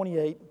list of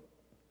 28,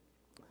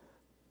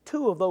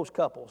 2 of those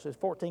couples, there's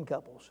 14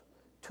 couples,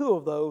 2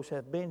 of those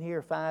have been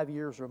here 5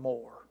 years or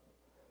more,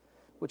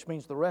 which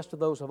means the rest of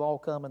those have all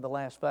come in the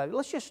last 5 years.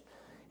 Let's just,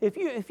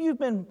 if you've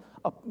been,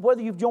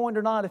 whether you've joined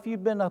or not, if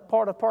you've been a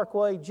part of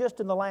Parkway just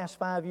in the last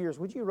 5 years,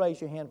 would you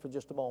raise your hand for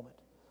just a moment?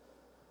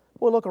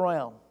 We'll look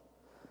around.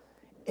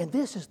 And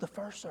this is the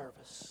first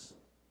service,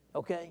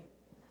 okay?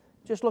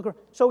 Just look around.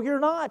 So you're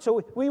not.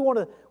 So we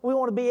want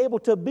to be able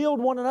to build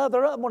one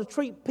another up. We want to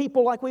treat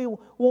people like we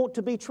want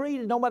to be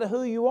treated, no matter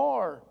who you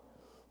are.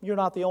 You're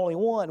not the only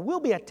one. We'll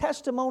be a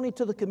testimony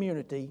to the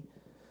community,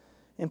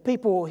 and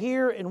people will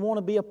hear and want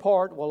to be a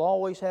part. We'll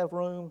always have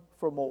room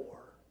for more.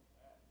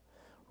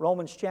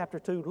 Romans chapter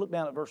 2, look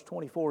down at verse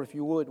 24 if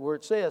you would, where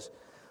it says,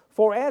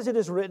 "For as it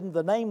is written,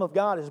 the name of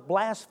God is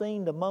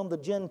blasphemed among the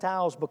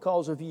Gentiles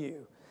because of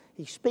you."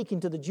 He's speaking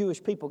to the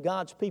Jewish people,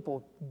 God's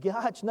people.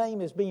 God's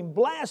name is being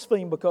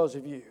blasphemed because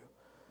of you.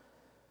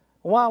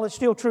 While it's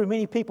still true,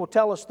 many people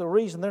tell us the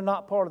reason they're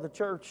not part of the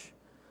church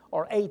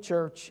or a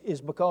church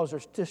is because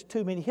there's just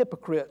too many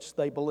hypocrites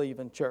they believe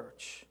in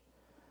church.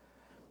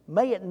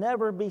 May it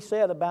never be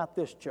said about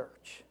this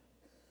church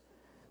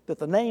that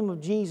the name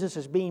of Jesus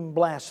is being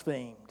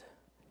blasphemed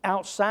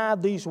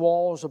outside these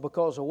walls or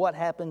because of what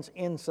happens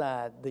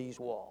inside these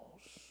walls.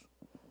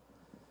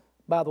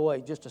 By the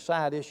way, just a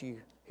side issue,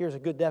 here's a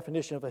good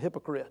definition of a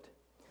hypocrite.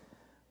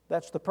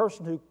 That's the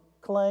person who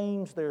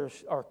complains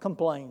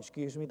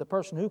the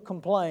person who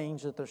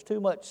complains that there's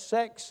too much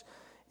sex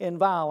and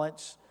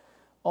violence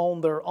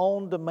on their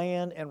own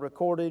demand and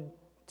recorded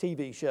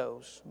TV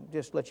shows.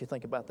 Just let you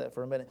think about that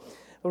for a minute.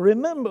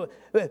 Remember,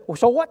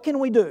 so what can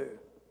we do?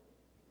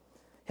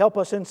 Help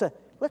us inside.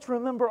 Let's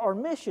remember our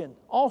mission.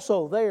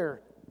 Also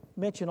there,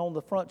 mentioned on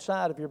the front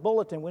side of your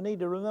bulletin, we need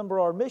to remember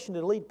our mission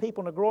to lead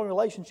people in a growing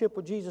relationship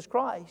with Jesus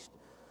Christ.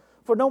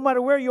 For no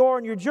matter where you are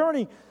in your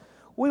journey,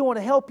 we want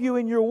to help you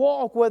in your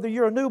walk, whether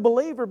you're a new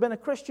believer, been a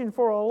Christian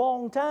for a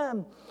long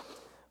time,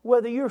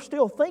 whether you're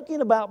still thinking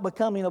about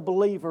becoming a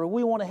believer.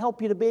 We want to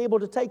help you to be able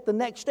to take the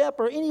next step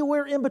or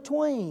anywhere in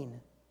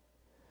between.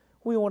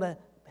 We want to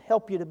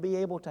help you to be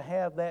able to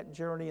have that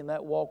journey and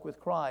that walk with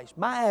Christ.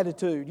 My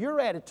attitude,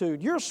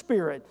 your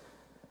spirit,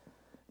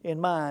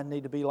 and mine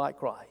need to be like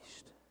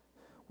Christ.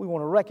 We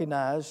want to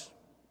recognize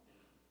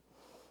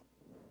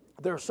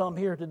there are some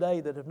here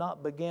today that have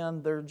not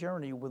begun their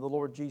journey with the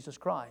Lord Jesus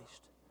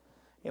Christ.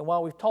 And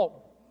while we've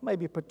talked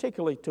maybe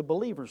particularly to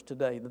believers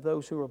today, to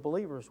those who are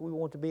believers, we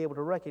want to be able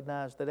to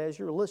recognize that as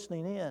you're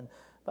listening in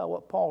about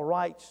what Paul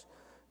writes,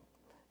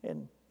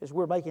 and as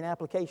we're making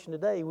application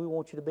today, we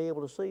want you to be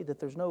able to see that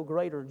there's no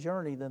greater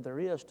journey than there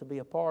is to be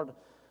a part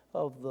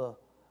of the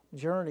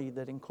journey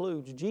that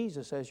includes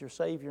Jesus as your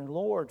Savior and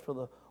Lord for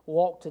the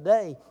walk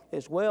today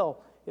as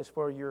well as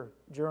for your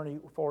journey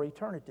for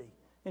eternity.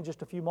 In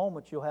just a few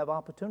moments, you'll have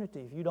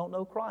opportunity, if you don't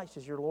know Christ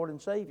as your Lord and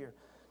Savior,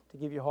 to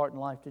give your heart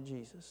and life to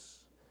Jesus.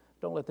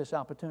 Don't let this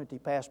opportunity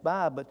pass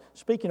by. But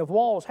speaking of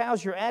walls,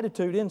 how's your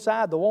attitude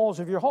inside the walls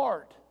of your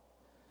heart?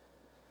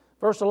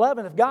 Verse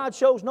 11, if God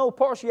shows no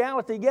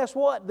partiality, guess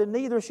what? Then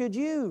neither should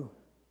you.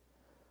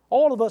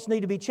 All of us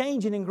need to be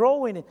changing and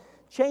growing, and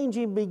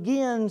changing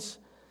begins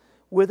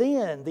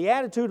within. The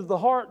attitude of the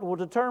heart will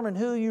determine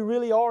who you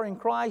really are in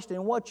Christ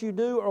and what you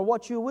do or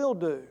what you will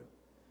do.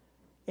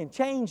 And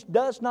change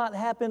does not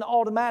happen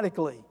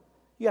automatically.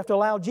 You have to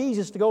allow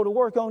Jesus to go to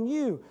work on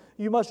you.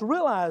 You must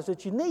realize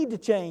that you need to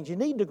change, you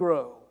need to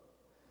grow.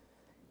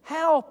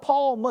 How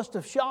Paul must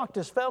have shocked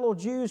his fellow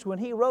Jews when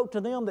he wrote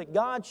to them that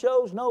God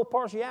shows no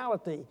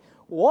partiality.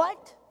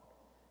 What?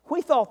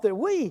 We thought that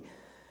we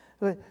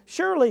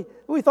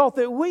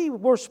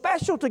were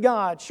special to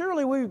God.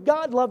 Surely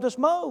God loved us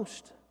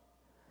most.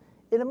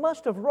 And it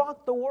must have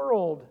rocked their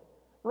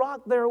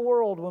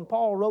world when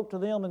Paul wrote to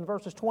them in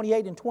verses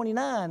 28 and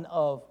 29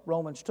 of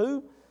Romans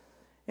 2.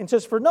 And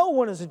says, for no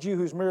one is a Jew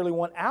who's merely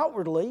one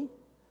outwardly.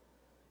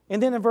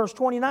 And then in verse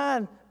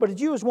 29, but a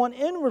Jew is one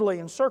inwardly,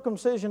 and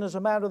circumcision is a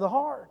matter of the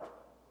heart.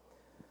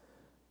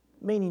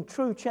 Meaning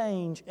true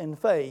change and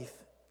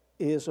faith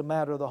is a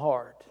matter of the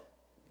heart,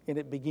 and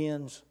it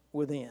begins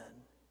within.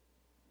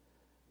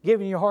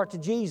 Giving your heart to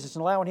Jesus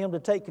and allowing Him to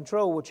take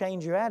control will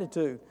change your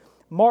attitude.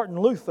 Martin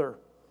Luther,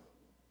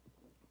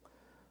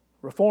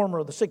 reformer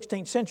of the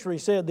 16th century,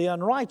 said, the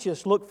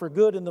unrighteous look for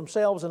good in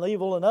themselves and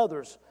evil in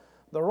others.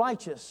 The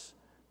righteous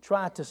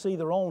try to see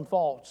their own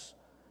faults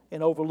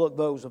and overlook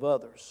those of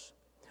others.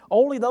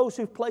 Only those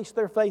who've placed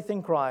their faith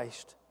in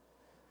Christ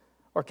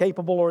are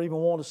capable or even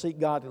want to seek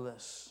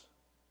godliness.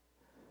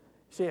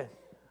 See,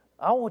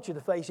 I want you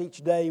to face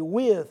each day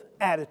with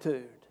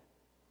attitude,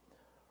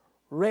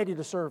 ready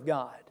to serve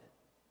God,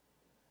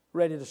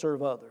 ready to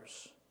serve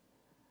others.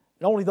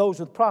 And only those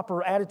with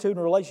proper attitude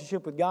and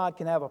relationship with God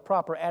can have a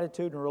proper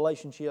attitude and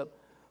relationship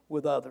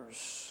with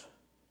others.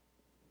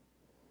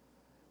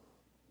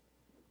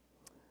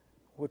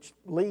 Which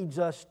leads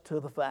us to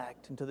the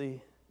fact and to the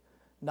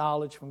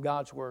knowledge from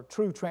God's Word.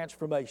 True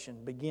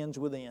transformation begins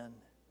within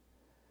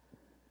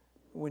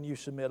when you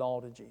submit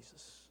all to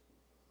Jesus.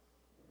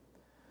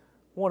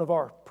 One of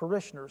our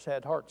parishioners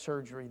had heart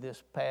surgery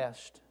this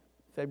past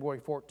February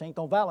 14th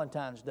on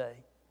Valentine's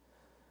Day.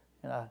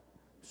 And I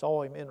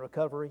saw him in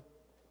recovery.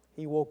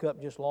 He woke up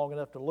just long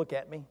enough to look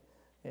at me,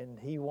 and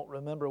he won't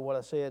remember what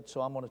I said, so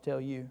I'm going to tell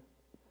you.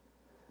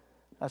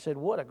 I said,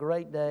 what a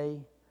great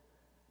day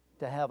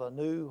to have a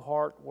new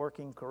heart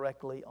working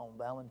correctly on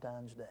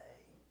Valentine's Day.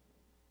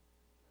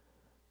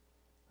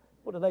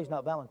 Well, today's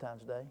not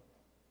Valentine's Day,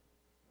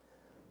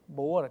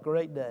 but what a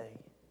great day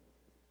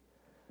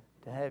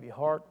to have your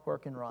heart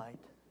working right,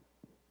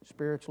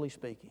 spiritually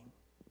speaking,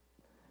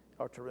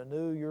 or to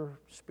renew your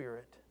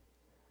spirit,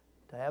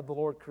 to have the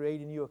Lord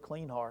create in you a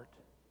clean heart.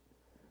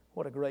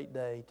 What a great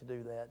day to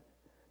do that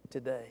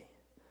today.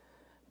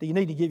 Do you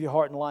need to give your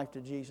heart and life to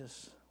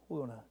Jesus? We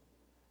want to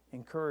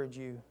encourage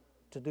you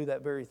to do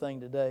that very thing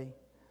today.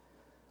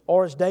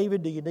 Or as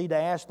David, do you need to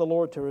ask the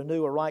Lord to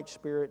renew a right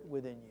spirit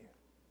within you?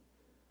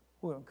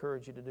 We'll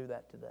encourage you to do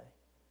that today.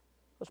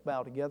 Let's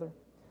bow together.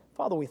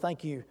 Father, we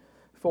thank you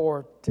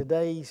for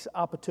today's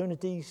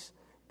opportunities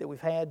that we've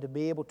had to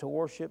be able to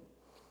worship.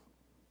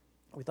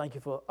 We thank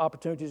you for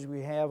opportunities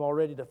we have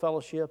already to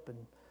fellowship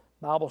and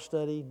Bible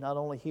study, not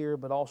only here,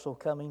 but also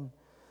coming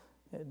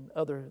and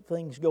other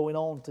things going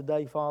on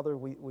today, Father.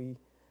 We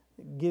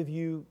give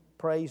you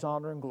praise,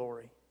 honor, and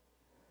glory.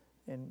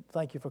 And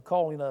thank you for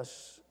calling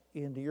us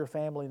into your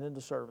family and into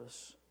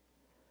service.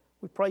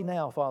 We pray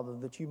now, Father,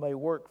 that you may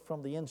work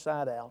from the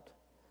inside out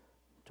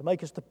to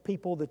make us the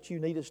people that you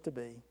need us to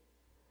be.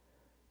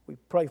 We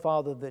pray,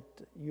 Father,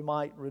 that you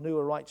might renew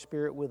a right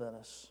spirit within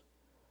us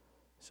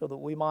so that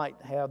we might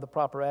have the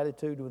proper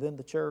attitude within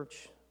the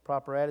church,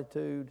 proper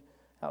attitude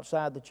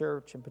outside the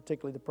church, and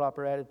particularly the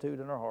proper attitude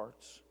in our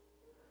hearts.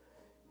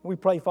 We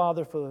pray,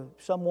 Father, for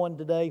someone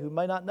today who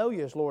may not know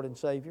you as Lord and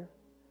Savior.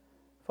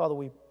 Father,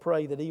 we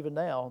pray that even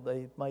now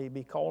they may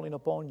be calling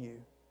upon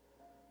you,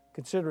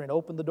 considering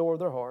open the door of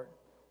their heart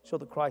so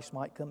that Christ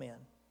might come in.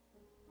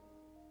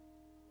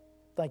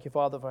 Thank you,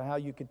 Father, for how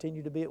you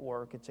continue to be at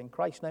work. It's in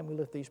Christ's name we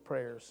lift these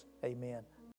prayers. Amen.